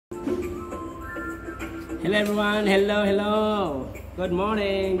Hello everyone, hello. Good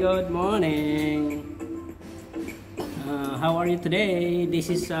morning, good morning. How are you today? This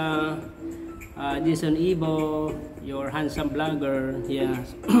is Jason Ibo, your handsome blogger.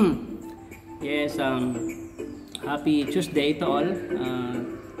 Yes, yes. Happy Tuesday to all.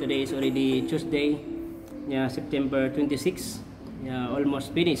 Today is already Tuesday. Yeah, September 26. Yeah,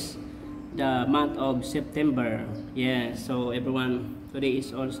 almost finished the month of September. Yeah, so everyone, today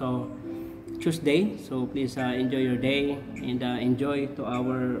is also Tuesday, so please enjoy your day and enjoy to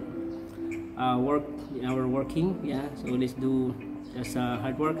our working. Yeah, so let's do just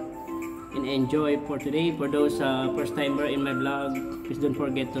hard work and enjoy for today. For those first timer in my blog, please don't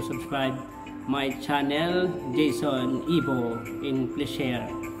forget to subscribe my channel, Jason Ibo, and please share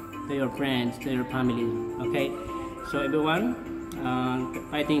to your friends, to your family. Okay, so everyone,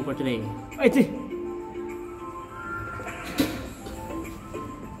 fighting for today. Fighting.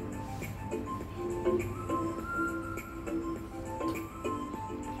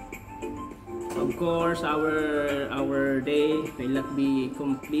 Of course, our day will not be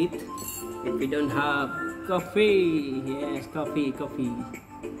complete if we don't have coffee. Yes, coffee.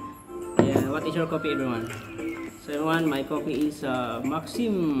 Yeah, what is your coffee, everyone? So everyone, my coffee is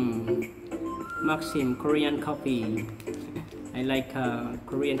Maxim Korean coffee. I like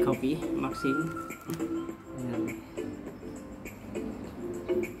Korean coffee, Maxim. Yeah.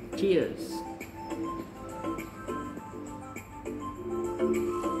 Cheers.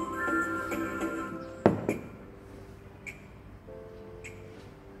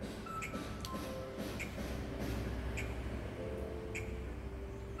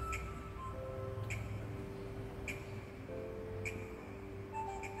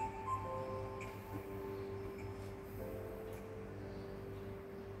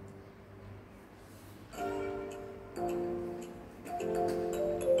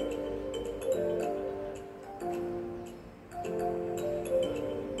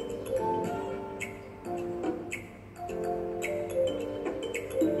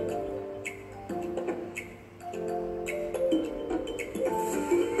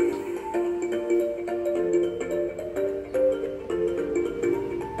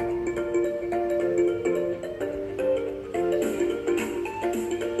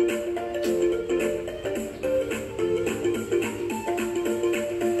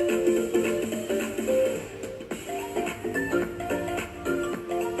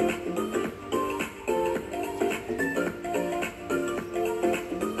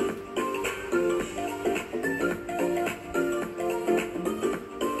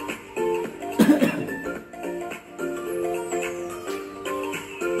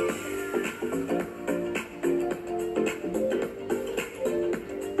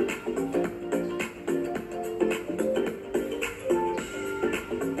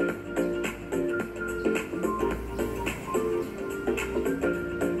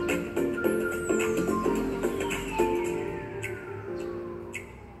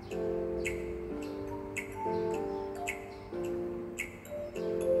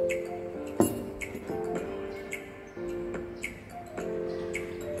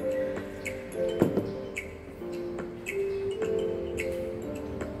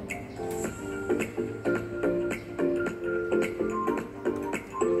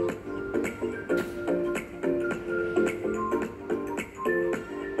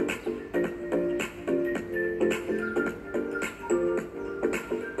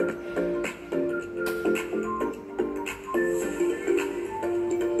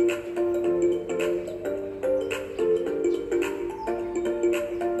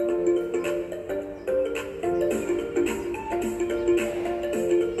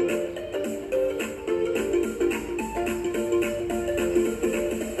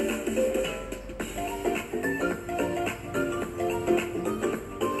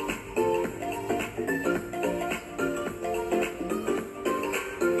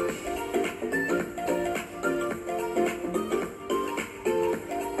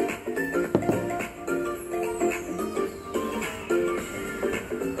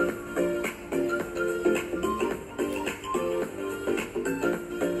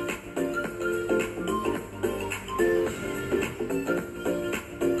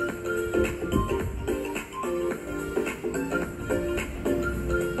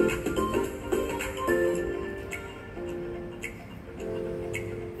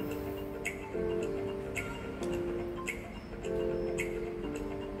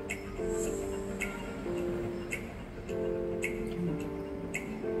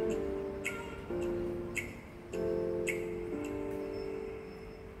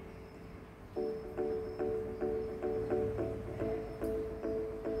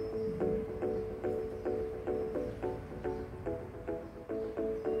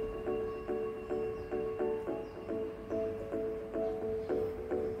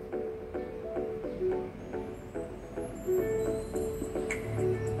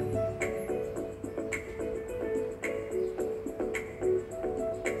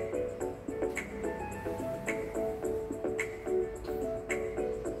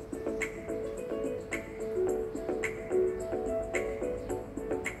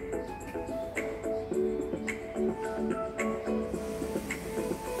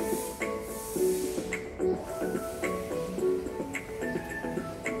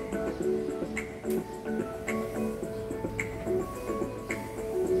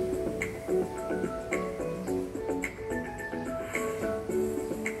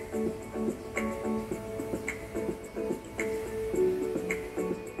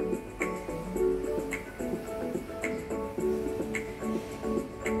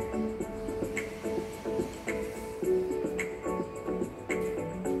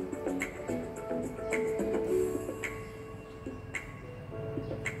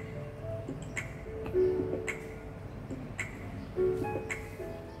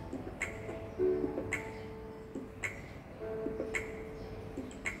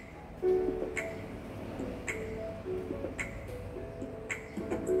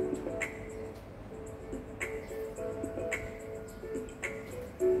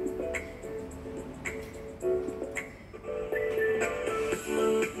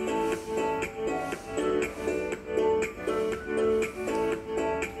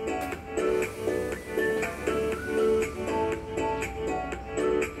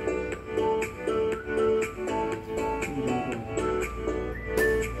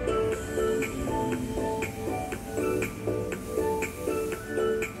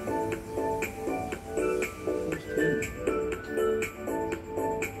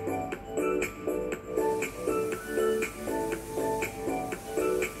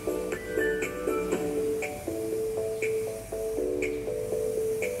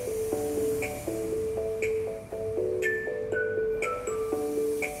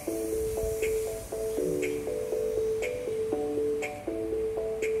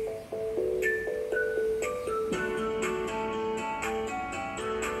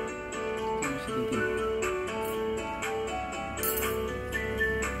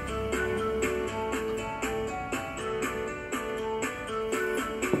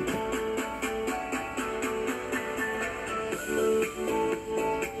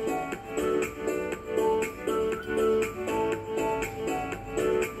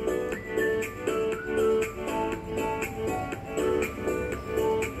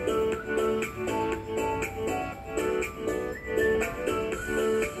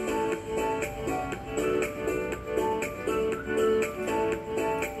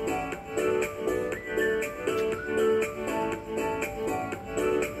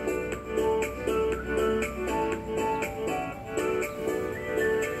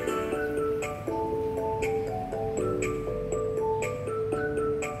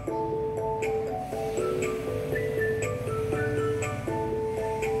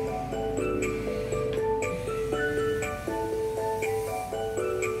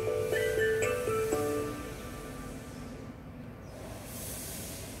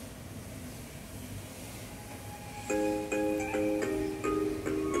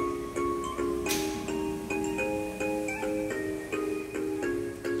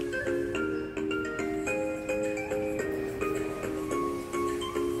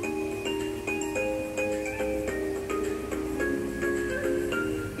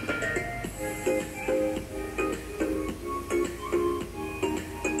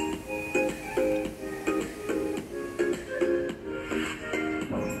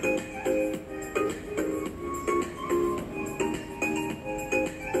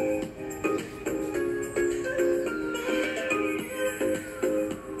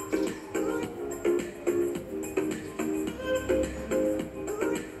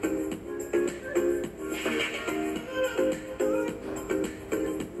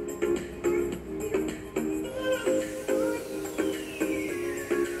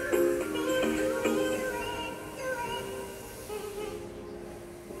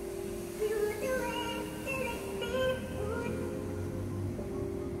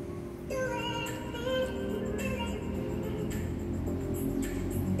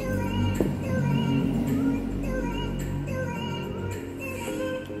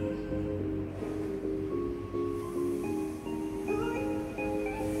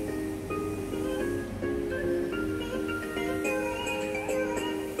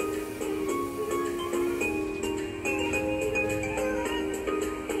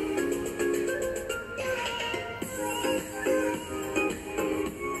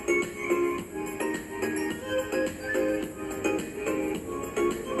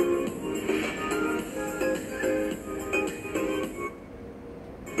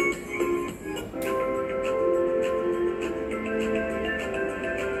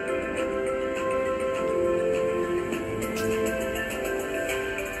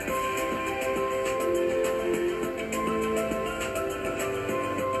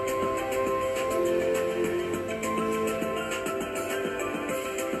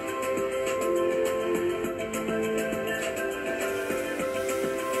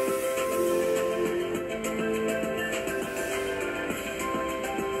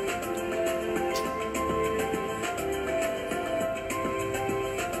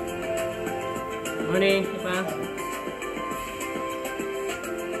 Morning, Papa.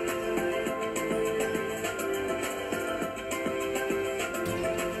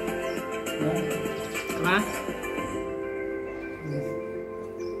 Papa?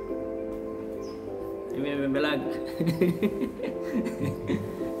 May vlog.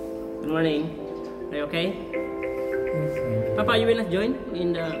 Good morning. Are you okay? Yes, Papa, you will not join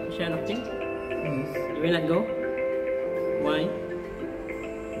in the Shine of King? yes. You will not go? Why?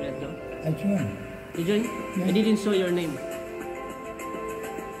 You will not go? I joined. You join? Yeah. I didn't saw your name.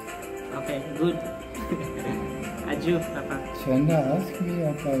 Okay, good. Adieu, Papa. Chanda asked me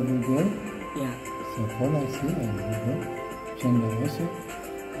if I will go. Yeah. So Paul I said I will go. Chanda also.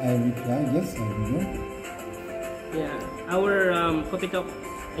 I replied, yes, I will go. Yeah. Our coffee talk,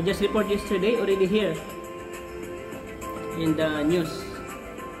 I just report yesterday, already here. In the news.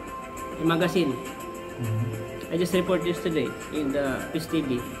 In magazine. I just report yesterday in the Peace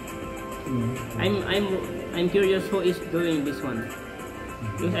TV. I'm curious who is doing this one.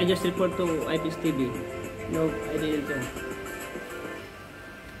 Because I just report to IPS TV. No, I didn't do.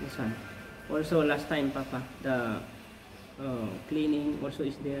 This one. Also last time, Papa, the cleaning also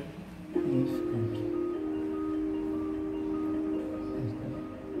is there. Yes, good.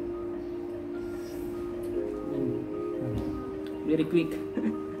 Very quick.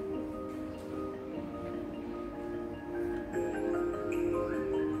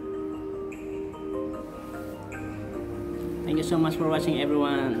 Thank you so much for watching,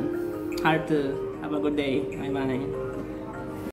 everyone. Heart to have a good day. Bye bye.